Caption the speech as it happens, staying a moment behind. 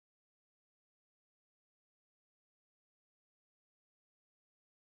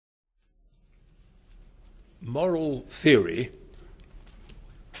moral theory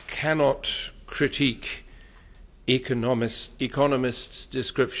cannot critique economists'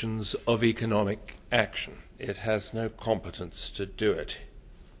 descriptions of economic action. It has no competence to do it.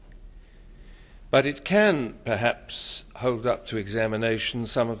 But it can perhaps hold up to examination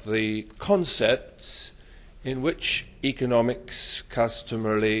some of the concepts in which economics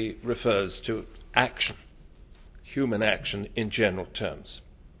customarily refers to action, human action in general terms.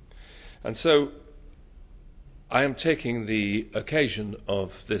 And so I am taking the occasion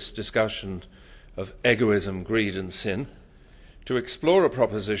of this discussion of egoism, greed and sin to explore a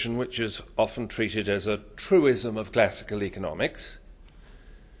proposition which is often treated as a truism of classical economics,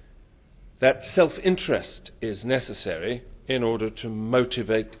 that self-interest is necessary in order to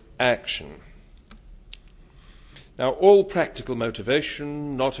motivate action. Now, all practical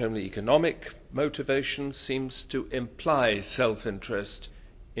motivation, not only economic motivation, seems to imply self-interest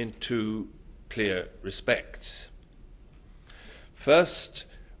in two clear respects. First,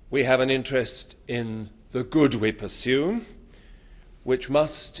 we have an interest in the good we pursue, which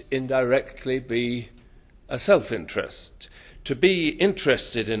must indirectly be a self-interest. To be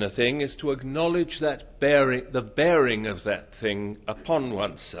interested in a thing is to acknowledge that the bearing of that thing upon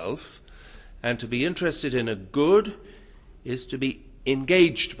oneself, and to be interested in a good is to be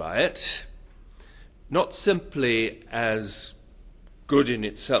engaged by it, not simply as good in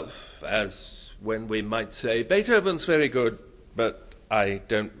itself, as when we might say, Beethoven's very good, but I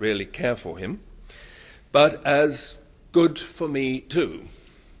don't really care for him, but as good for me too.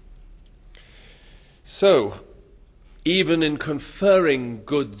 So, even in conferring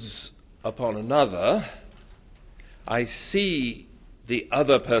goods upon another, I see the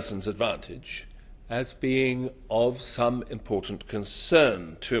other person's advantage as being of some important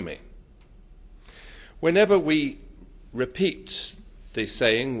concern to me. Whenever we repeat the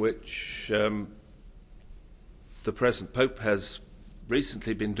saying which the present Pope has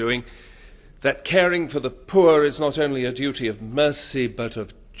recently been doing, that caring for the poor is not only a duty of mercy but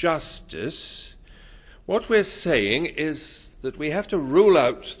of justice, what we're saying is that we have to rule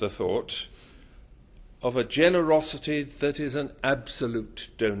out the thought of a generosity that is an absolute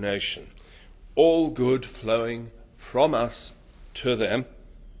donation, all good flowing from us to them,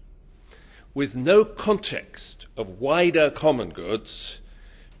 with no context of wider common goods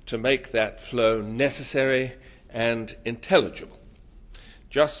to make that flow necessary and intelligible.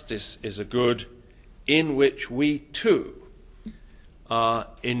 Justice is a good in which we too are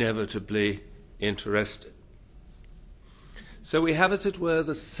inevitably interested. So we have, as it were,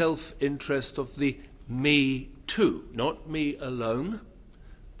 the self-interest of the me too, not me alone,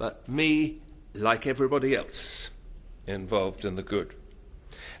 but me like everybody else involved in the good.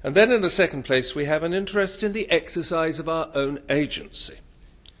 And then in the second place, we have an interest in the exercise of our own agency.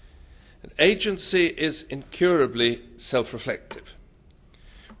 And agency is incurably self-reflective.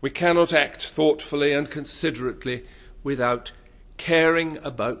 We cannot act thoughtfully and considerately without caring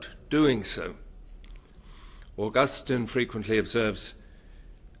about doing so. Augustine frequently observes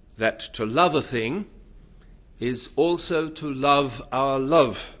that to love a thing is also to love our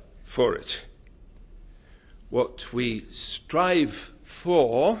love for it. What we strive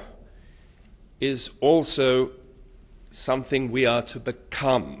for is also something we are to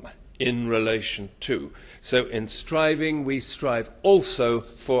become in relation to. So in striving, we strive also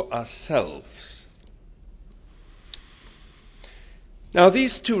for ourselves. Now,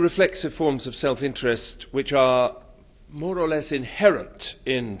 these two reflexive forms of self-interest, which are more or less inherent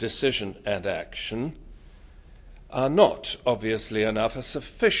in decision and action, are not, obviously enough, a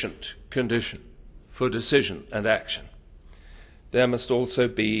sufficient condition for decision and action. There must also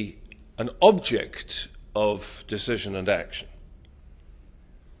be an object of decision and action.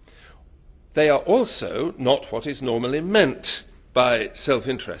 They are also not what is normally meant by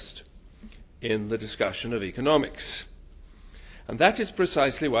self-interest in the discussion of economics. And that is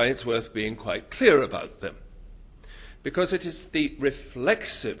precisely why it's worth being quite clear about them, because it is the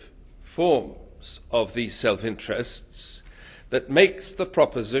reflexive forms of these self-interests that makes the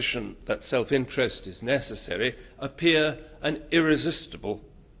proposition that self-interest is necessary appear an irresistible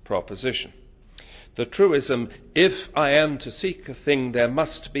proposition. The truism, if I am to seek a thing, there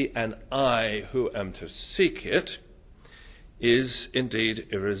must be an I who am to seek it, is indeed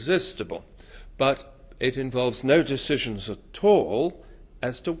irresistible. But it involves no decisions at all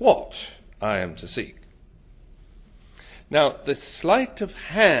as to what I am to seek. Now, the sleight of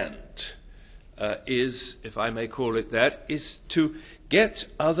hand is, if I may call it that, is to get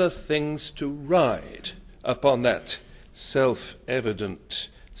other things to ride upon that self-evident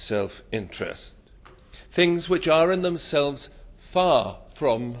self-interest. Things which are in themselves far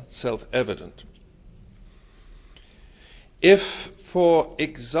from self-evident. If, for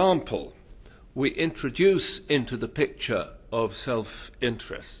example, we introduce into the picture of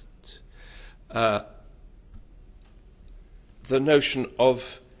self-interest the notion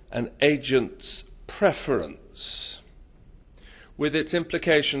of an agent's preference, with its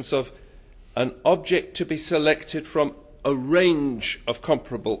implications of an object to be selected from a range of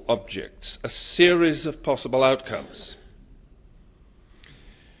comparable objects, a series of possible outcomes,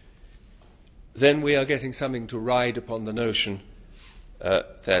 then we are getting something to ride upon the notion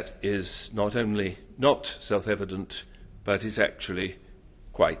that is not only not self-evident, but is actually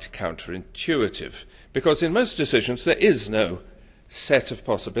quite counterintuitive. Because in most decisions there is no set of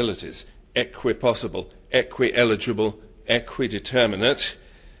possibilities, equi-possible, equi-eligible, equi-determinate,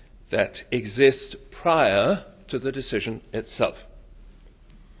 that exist prior to the decision itself.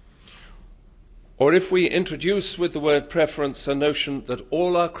 Or if we introduce with the word preference a notion that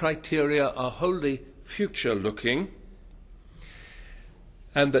all our criteria are wholly future-looking,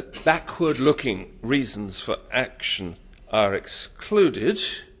 and that backward-looking reasons for action are excluded,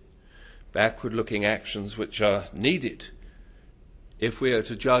 backward-looking actions which are needed if we are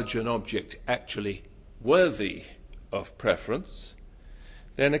to judge an object actually worthy of preference,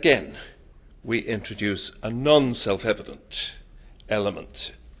 then again we introduce a non-self-evident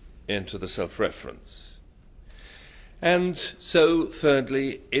element into the self-reference. And so,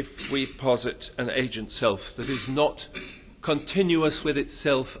 thirdly, if we posit an agent self that is not continuous with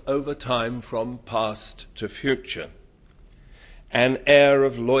itself over time from past to future, an air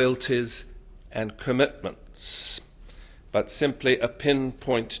of loyalties and commitments, but simply a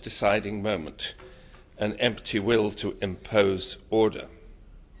pinpoint deciding moment, an empty will to impose order.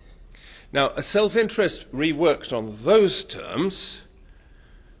 Now, a self-interest reworked on those terms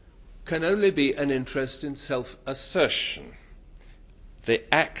can only be an interest in self-assertion,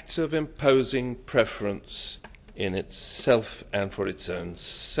 the act of imposing preference in itself and for its own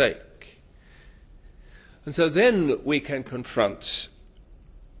sake. And so then we can confront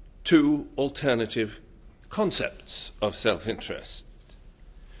two alternative concepts of self-interest.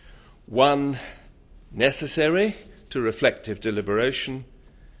 One necessary to reflective deliberation,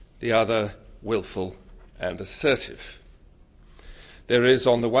 the other willful and assertive. There is,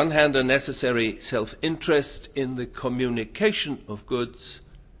 on the one hand, a necessary self-interest in the communication of goods.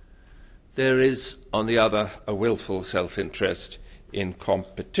 There is, on the other, a willful self-interest in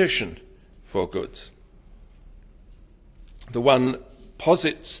competition for goods. The one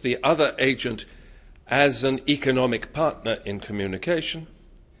posits the other agent as an economic partner in communication.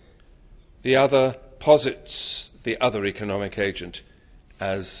 The other posits the other economic agent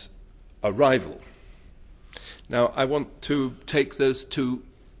as a rival. Now, I want to take those two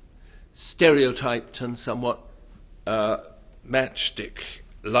stereotyped and somewhat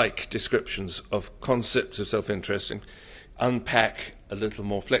matchstick-like descriptions of concepts of self-interest and unpack a little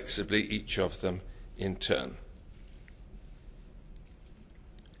more flexibly each of them in turn.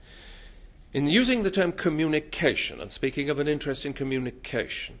 In using the term communication and speaking of an interest in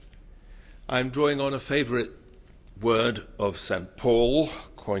communication, I'm drawing on a favourite word of St. Paul,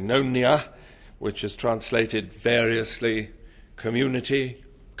 koinonia, which is translated variously community,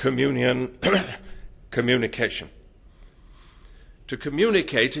 communion, communication. To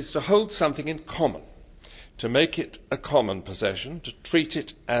communicate is to hold something in common, to make it a common possession, to treat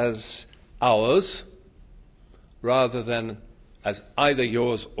it as ours rather than as either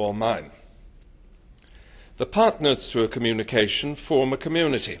yours or mine. The partners to a communication form a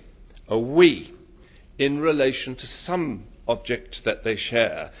community, a we, in relation to some object that they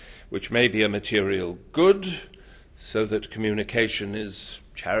share, which may be a material good, so that communication is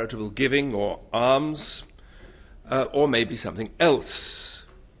charitable giving or alms, or maybe something else.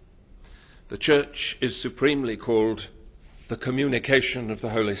 The Church is supremely called the communication of the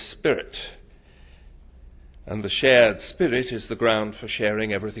Holy Spirit, and the shared Spirit is the ground for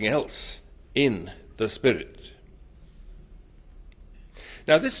sharing everything else in the Spirit.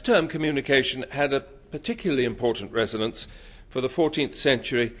 Now, this term communication had a particularly important resonance for the 14th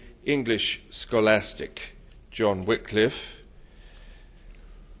century English scholastic John Wycliffe,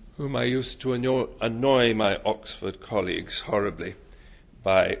 whom I used to annoy my Oxford colleagues horribly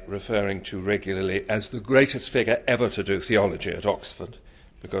by referring to regularly as the greatest figure ever to do theology at Oxford,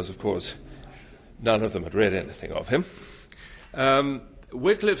 because, of course, none of them had read anything of him.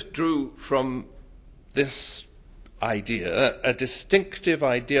 Wycliffe drew from this idea a distinctive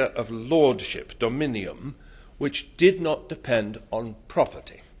idea of lordship, dominium, which did not depend on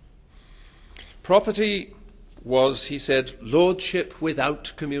property. Property was, he said, lordship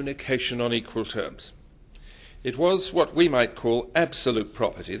without communication on equal terms. It was what we might call absolute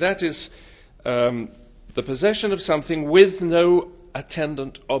property. That is, the the possession of something with no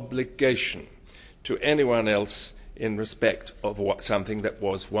attendant obligation to anyone else in respect of something that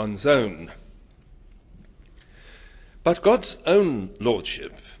was one's own. But God's own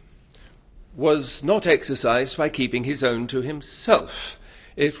lordship was not exercised by keeping his own to himself.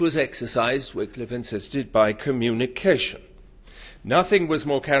 It was exercised, Wycliffe insisted, by communication. Nothing was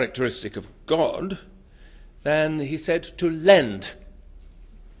more characteristic of God than, he said, to lend.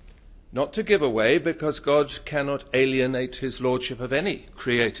 Not to give away, because God cannot alienate his lordship of any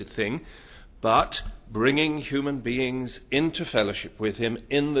created thing, but bringing human beings into fellowship with him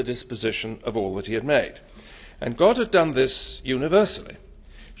in the disposition of all that he had made. And God had done this universally,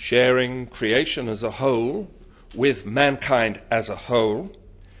 sharing creation as a whole with mankind as a whole,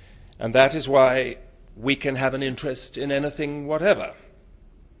 and that is why we can have an interest in anything whatever.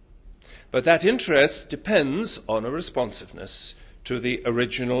 But that interest depends on a responsiveness to the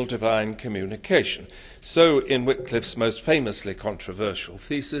original divine communication. So in Wycliffe's most famously controversial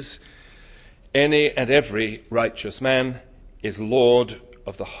thesis, any and every righteous man is lord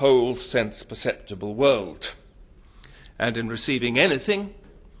of the whole sense-perceptible world. And in receiving anything,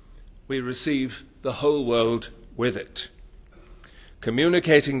 we receive the whole world with it.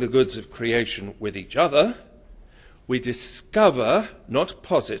 Communicating the goods of creation with each other, we discover, not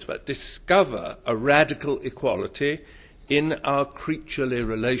posit, but discover a radical equality in our creaturely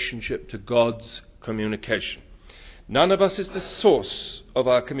relationship to God's communication. None of us is the source of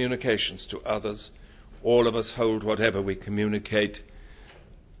our communications to others. All of us hold whatever we communicate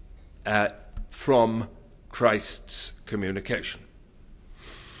from Christ's communication.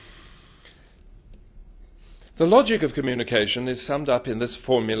 The logic of communication is summed up in this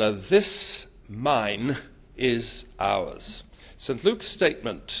formula: this mine is ours. St. Luke's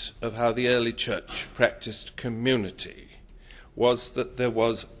statement of how the early church practiced community was that there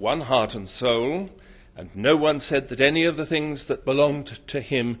was one heart and soul, and no one said that any of the things that belonged to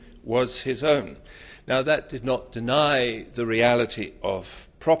him was his own. Now, that did not deny the reality of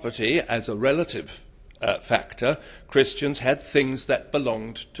property as a relative factor. Christians had things that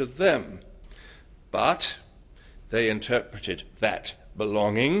belonged to them, but they interpreted that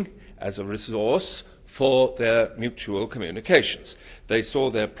belonging as a resource for their mutual communications. They saw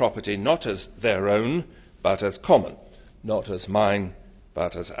their property not as their own, but as common, not as mine,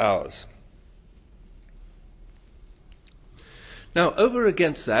 but as ours. Now, over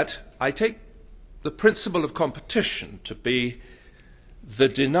against that, I take the principle of competition to be the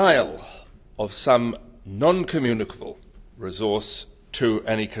denial of some non-communicable resource to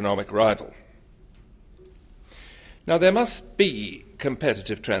an economic rival. Now, there must be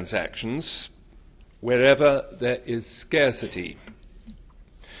competitive transactions wherever there is scarcity.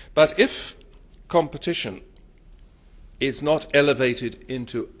 But if competition is not elevated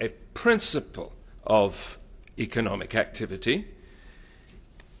into a principle of economic activity,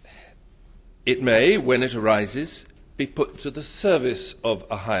 it may, when it arises, be put to the service of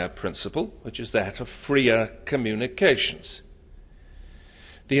a higher principle, which is that of freer communications.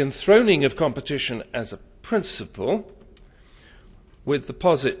 The enthroning of competition as a principle, with the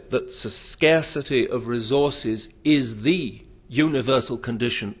posit that the scarcity of resources is the universal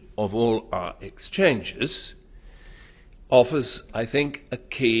condition of all our exchanges, offers, I think, a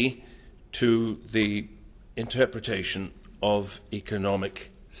key to the interpretation of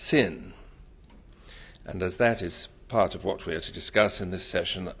economic sin. And as that is part of what we are to discuss in this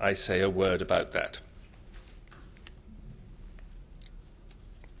session, I say a word about that.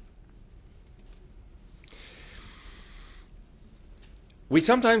 We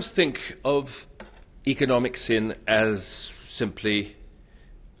sometimes think of economic sin as simply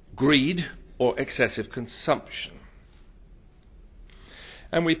greed or excessive consumption.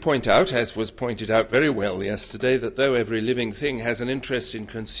 And we point out, as was pointed out very well yesterday, that though every living thing has an interest in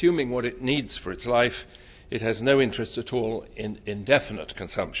consuming what it needs for its life, it has no interest at all in indefinite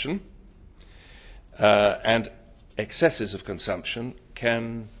consumption. And excesses of consumption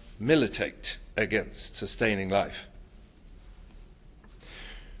can militate against sustaining life.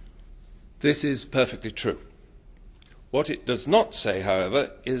 This is perfectly true. What it does not say,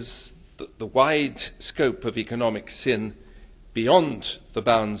 however, is that the wide scope of economic sin beyond the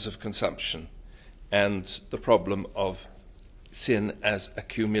bounds of consumption and the problem of sin as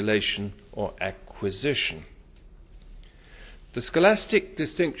accumulation or acquisition. The scholastic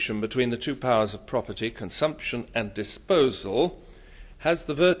distinction between the two powers of property, consumption and disposal, has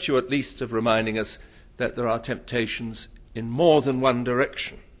the virtue at least of reminding us that there are temptations in more than one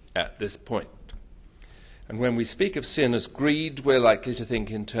direction at this point. And when we speak of sin as greed, we're likely to think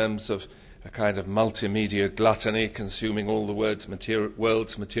in terms of a kind of multimedia gluttony, consuming all the world's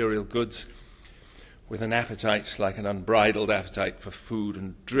material goods, with an appetite like an unbridled appetite for food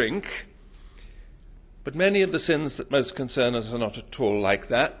and drink. But many of the sins that most concern us are not at all like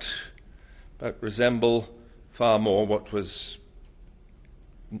that, but resemble far more what was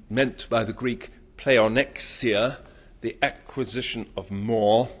meant by the Greek pleonexia, the acquisition of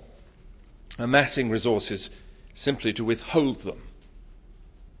more, amassing resources simply to withhold them.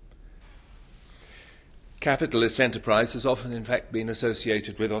 Capitalist enterprise has often, in fact, been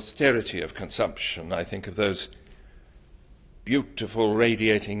associated with austerity of consumption. I think of those beautiful,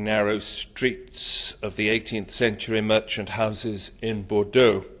 radiating, narrow streets of the 18th century merchant houses in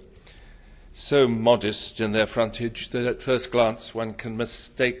Bordeaux, so modest in their frontage that at first glance one can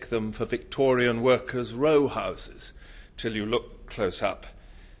mistake them for Victorian workers' row houses till you look close up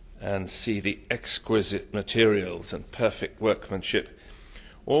and see the exquisite materials and perfect workmanship,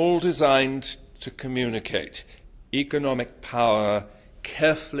 all designed to communicate economic power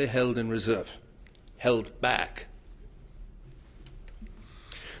carefully held in reserve, held back.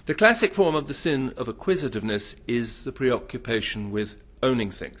 The classic form of the sin of acquisitiveness is the preoccupation with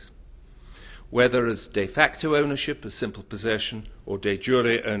owning things, whether as de facto ownership as simple possession or de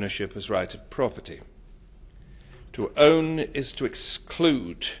jure ownership as right of property. To own is to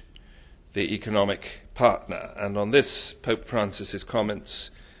exclude the economic partner, and on this Pope Francis's comments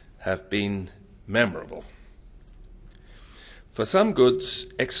have been memorable. For some goods,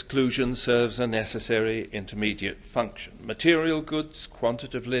 exclusion serves a necessary intermediate function. Material goods,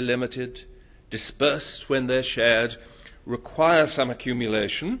 quantitatively limited, dispersed when they're shared, require some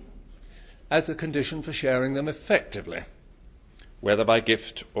accumulation as a condition for sharing them effectively, whether by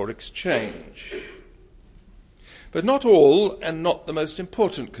gift or exchange. But not all, and not the most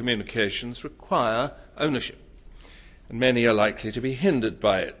important communications, require ownership, and many are likely to be hindered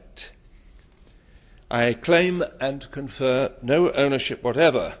by it. I claim and confer no ownership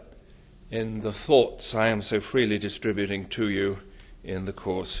whatever in the thoughts I am so freely distributing to you in the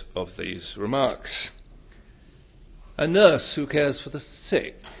course of these remarks. A nurse who cares for the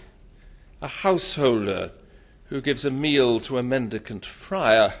sick, a householder who gives a meal to a mendicant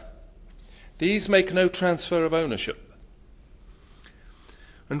friar, these make no transfer of ownership.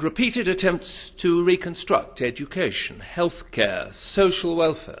 And repeated attempts to reconstruct education, healthcare, social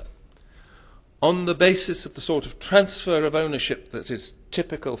welfare, on the basis of the sort of transfer of ownership that is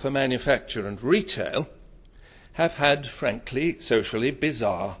typical for manufacture and retail, have had, frankly, socially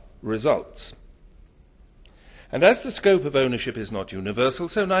bizarre results. And as the scope of ownership is not universal,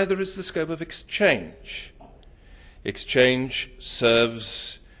 so neither is the scope of exchange. Exchange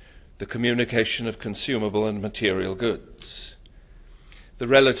serves the communication of consumable and material goods, the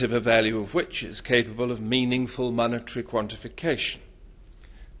relative value of which is capable of meaningful monetary quantification.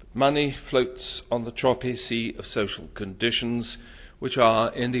 Money floats on the choppy sea of social conditions, which are,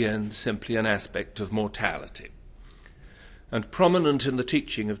 in the end, simply an aspect of mortality. And prominent in the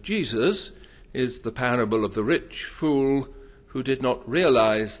teaching of Jesus is the parable of the rich fool who did not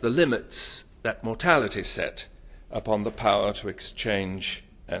realize the limits that mortality set upon the power to exchange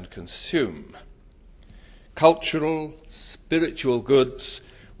and consume. Cultural, spiritual goods,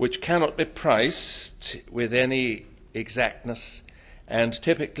 which cannot be priced with any exactness and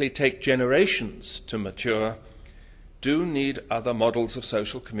typically take generations to mature, do need other models of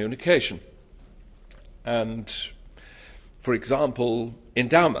social communication. And, for example,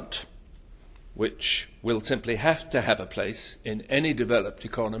 endowment, which will simply have to have a place in any developed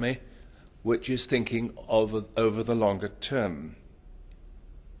economy which is thinking over the longer term.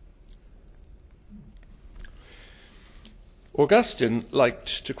 Augustine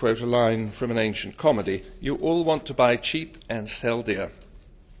liked to quote a line from an ancient comedy: "You all want to buy cheap and sell dear."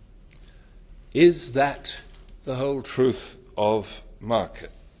 Is that the whole truth of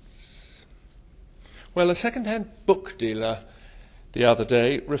markets? Well, a second-hand book dealer the other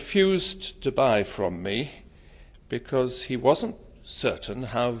day refused to buy from me because he wasn't certain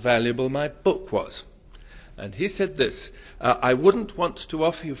how valuable my book was. And he said this: "I wouldn't want to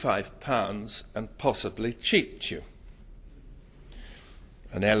offer you £5 and possibly cheat you."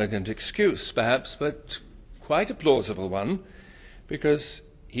 An elegant excuse, perhaps, but quite a plausible one, because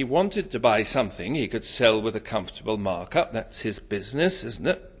he wanted to buy something he could sell with a comfortable markup. That's his business, isn't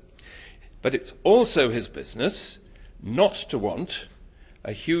it? But it's also his business not to want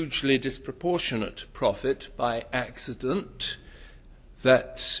a hugely disproportionate profit by accident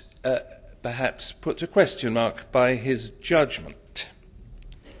that perhaps puts a question mark by his judgment.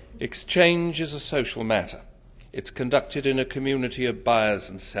 Exchange is a social matter. It's conducted in a community of buyers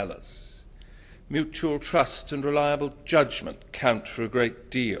and sellers. Mutual trust and reliable judgment count for a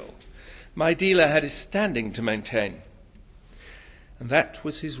great deal. My dealer had his standing to maintain. And that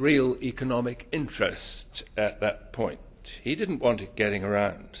was his real economic interest at that point. He didn't want it getting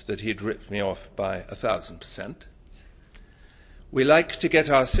around that he'd ripped me off by 1,000%. We like to get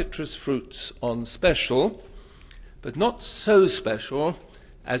our citrus fruits on special, but not so special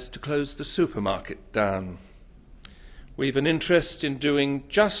as to close the supermarket down. We've an interest in doing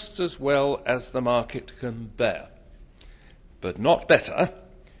just as well as the market can bear, but not better,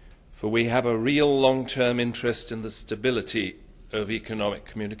 for we have a real long-term interest in the stability of economic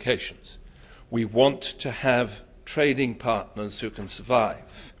communications. We want to have trading partners who can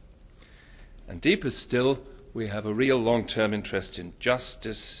survive. And deeper still, we have a real long-term interest in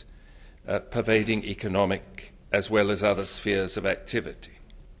justice pervading economic as well as other spheres of activity.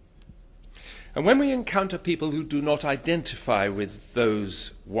 And when we encounter people who do not identify with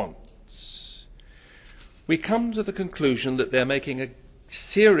those wants, we come to the conclusion that they're making a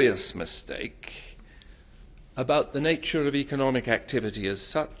serious mistake about the nature of economic activity as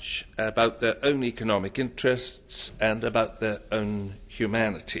such, about their own economic interests, and about their own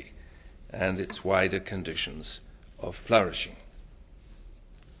humanity and its wider conditions of flourishing.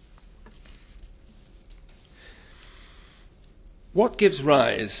 What gives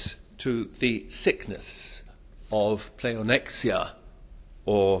rise to the sickness of pleonexia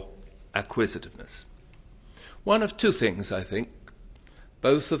or acquisitiveness? One of two things, I think,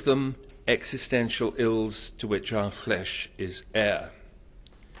 both of them existential ills to which our flesh is heir.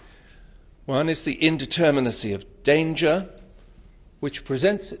 One is the indeterminacy of danger, which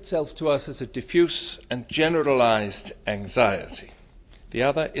presents itself to us as a diffuse and generalized anxiety. The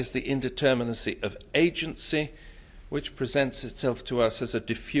other is the indeterminacy of agency, which presents itself to us as a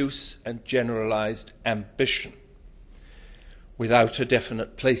diffuse and generalized ambition, without a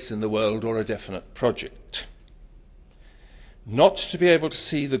definite place in the world or a definite project. Not to be able to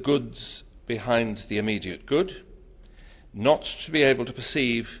see the goods behind the immediate good, not to be able to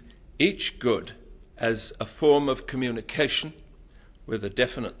perceive each good as a form of communication with a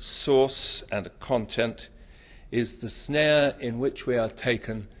definite source and a content, is the snare in which we are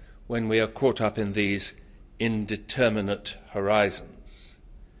taken when we are caught up in these indeterminate horizons.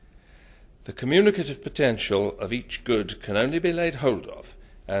 The communicative potential of each good can only be laid hold of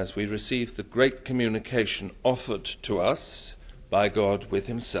as we receive the great communication offered to us by God with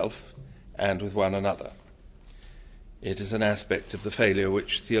himself and with one another. It is an aspect of the failure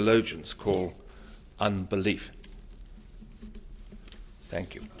which theologians call unbelief.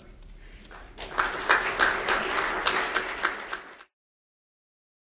 Thank you.